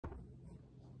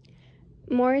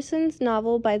Morrison's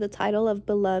novel by the title of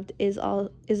Beloved is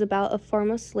about a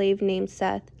former slave named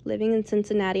Seth living in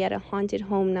Cincinnati at a haunted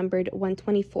home numbered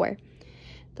 124.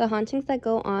 The hauntings that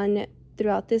go on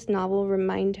throughout this novel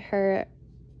remind her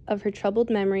of her troubled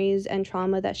memories and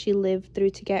trauma that she lived through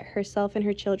to get herself and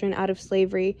her children out of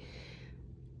slavery.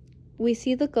 We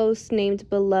see the ghost named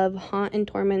Beloved haunt and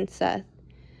torment Seth.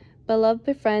 Beloved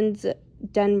befriends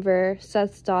Denver,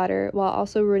 Seth's daughter, while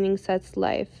also ruining Seth's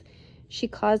life. She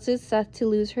causes Seth to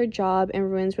lose her job and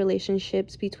ruins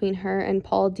relationships between her and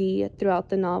Paul D. throughout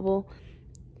the novel.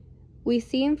 We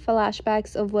see in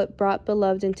flashbacks of what brought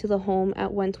Beloved into the home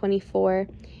at 124.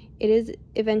 It is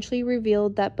eventually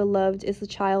revealed that Beloved is the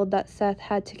child that Seth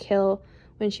had to kill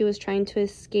when she was trying to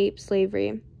escape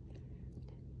slavery.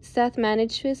 Seth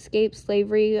managed to escape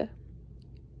slavery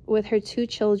with her 2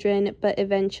 children, but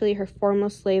eventually her former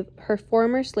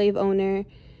slave owner,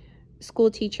 school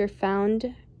teacher,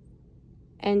 found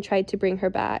and tried to bring her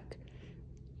back.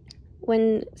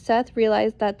 When Seth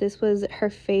realized that this was her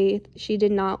fate, she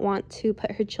did not want to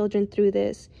put her children through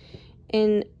this.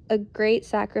 In a great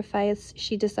sacrifice,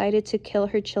 she decided to kill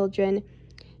her children.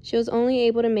 She was only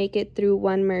able to make it through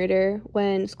one murder.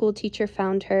 When school teacher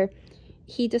found her,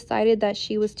 he decided that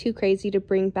she was too crazy to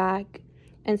bring back,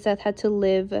 and Seth had to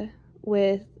live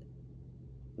with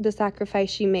the sacrifice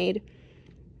she made.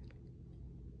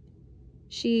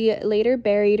 She later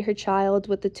buried her child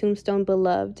with the tombstone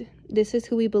Beloved. This is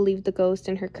who we believe the ghost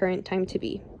in her current time to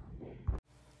be.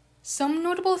 Some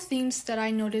notable themes that I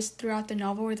noticed throughout the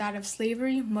novel were that of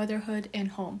slavery, motherhood, and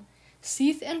home.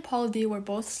 Seth and Paul D. were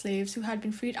both slaves who had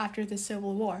been freed after the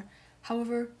Civil War.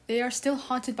 However, they are still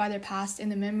haunted by their past and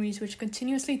the memories which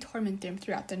continuously torment them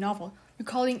throughout the novel,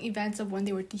 recalling events of when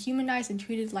they were dehumanized and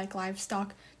treated like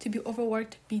livestock, to be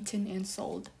overworked, beaten, and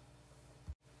sold.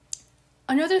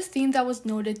 Another theme that was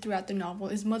noted throughout the novel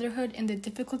is motherhood and the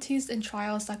difficulties and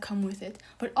trials that come with it,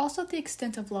 but also the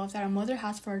extent of love that a mother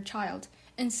has for her child.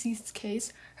 In Seth's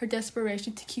case, her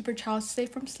desperation to keep her child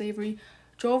safe from slavery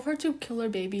drove her to kill her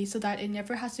baby so that it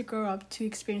never has to grow up to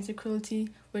experience the cruelty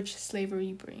which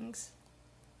slavery brings.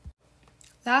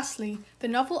 Lastly, the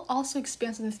novel also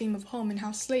expands on the theme of home and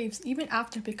how slaves, even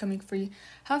after becoming free,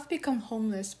 have become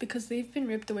homeless because they've been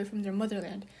ripped away from their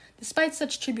motherland. Despite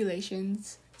such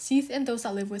tribulations, Seth and those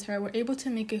that live with her were able to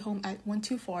make a home at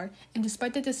 124, and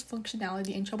despite the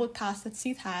dysfunctionality and troubled past that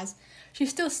Seth has, she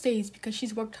still stays because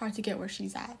she's worked hard to get where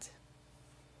she's at.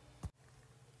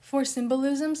 For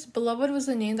symbolisms, Beloved was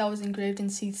the name that was engraved in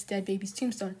Seth's dead baby's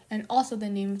tombstone, and also the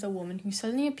name of the woman who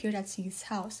suddenly appeared at Seth's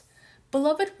house.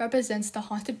 Beloved represents the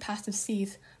haunted past of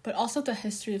Seth, but also the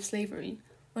history of slavery.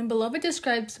 When Beloved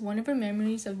describes one of her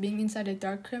memories of being inside a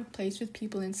dark, cramped place with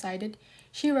people inside it,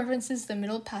 she references the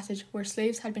Middle Passage where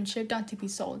slaves had been shipped out to be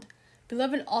sold.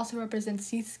 Beloved also represents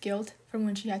Seth's guilt from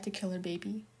when she had to kill her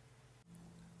baby.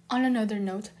 On another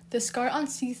note, the scar on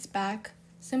Seth's back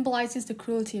symbolizes the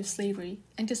cruelty of slavery,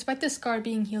 and despite the scar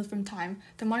being healed from time,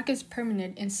 the mark is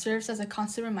permanent and serves as a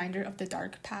constant reminder of the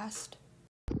dark past.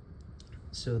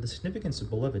 So the significance of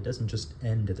Beloved doesn't just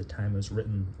end at the time it was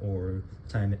written or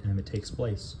the time it takes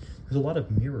place. There's a lot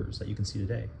of mirrors that you can see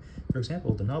today. For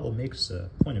example, the novel makes a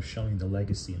point of showing the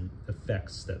legacy and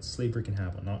effects that slavery can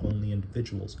have on not only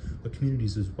individuals, but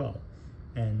communities as well.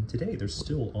 And today, there's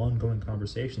still ongoing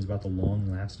conversations about the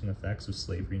long-lasting effects of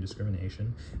slavery and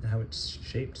discrimination and how it's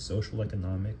shaped social,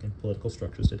 economic, and political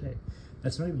structures today.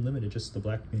 That's not even limited just to the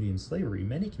Black community and slavery.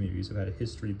 Many communities have had a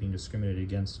history of being discriminated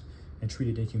against and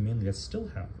treated inhumanely that still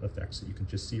have effects that you can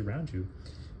just see around you.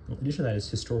 In addition to that is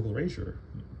historical erasure.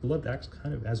 Beloved acts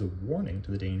kind of as a warning to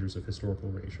the dangers of historical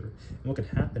erasure and what can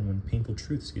happen when painful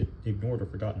truths get ignored or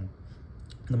forgotten.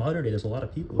 In the modern day, there's a lot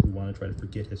of people who want to try to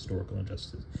forget historical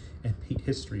injustices and paint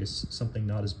history as something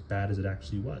not as bad as it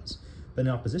actually was. But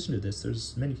in opposition to this,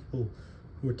 there's many people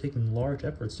who are taking large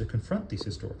efforts to confront these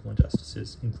historical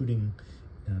injustices, including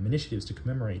initiatives to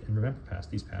commemorate and remember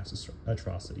these past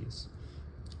atrocities.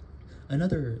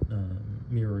 Another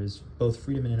mirror is both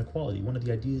freedom and inequality. One of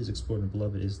the ideas explored in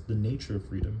Beloved is the nature of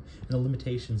freedom and the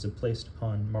limitations it placed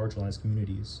upon marginalized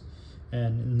communities.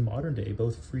 And in the modern day,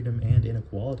 both freedom and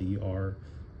inequality are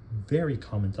very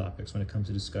common topics when it comes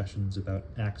to discussions about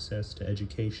access to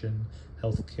education,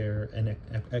 healthcare, and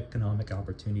economic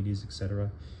opportunities, etc.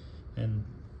 And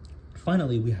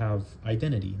finally, we have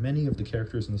identity. Many of the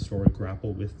characters in the story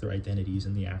grapple with their identities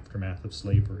in the aftermath of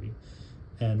slavery.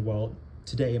 And while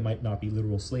today it might not be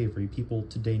literal slavery, people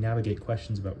today navigate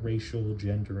questions about racial,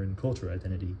 gender, and cultural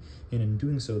identity, and in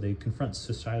doing so they confront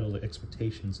societal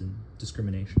expectations and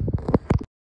discrimination.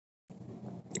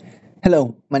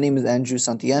 Hello, my name is Andrew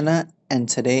Santillana, and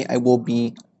today I will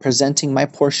be presenting my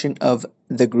portion of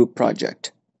the group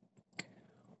project.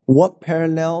 What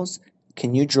parallels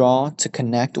can you draw to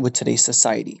connect with today's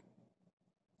society?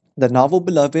 The novel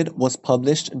Beloved was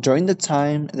published during the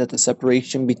time that the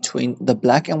separation between the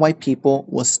black and white people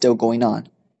was still going on.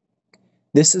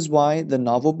 This is why the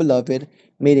novel Beloved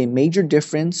made a major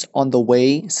difference on the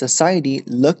way society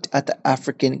looked at the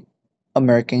African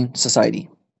American society.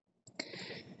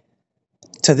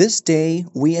 To this day,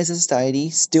 we as a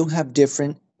society still have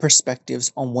different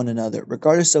perspectives on one another,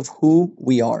 regardless of who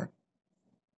we are.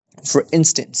 For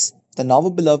instance, the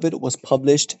novel Beloved was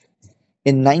published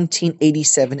in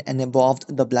 1987 and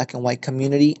involved the black and white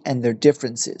community and their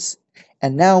differences.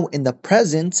 And now, in the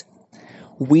present,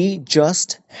 we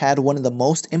just had one of the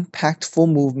most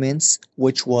impactful movements,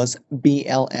 which was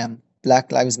BLM,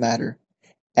 Black Lives Matter.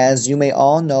 As you may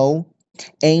all know,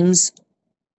 aims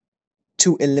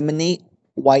to eliminate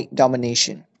white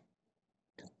domination.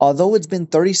 Although it's been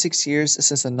 36 years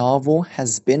since the novel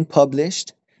has been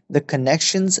published, the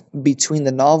connections between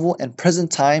the novel and present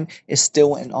time is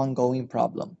still an ongoing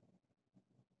problem.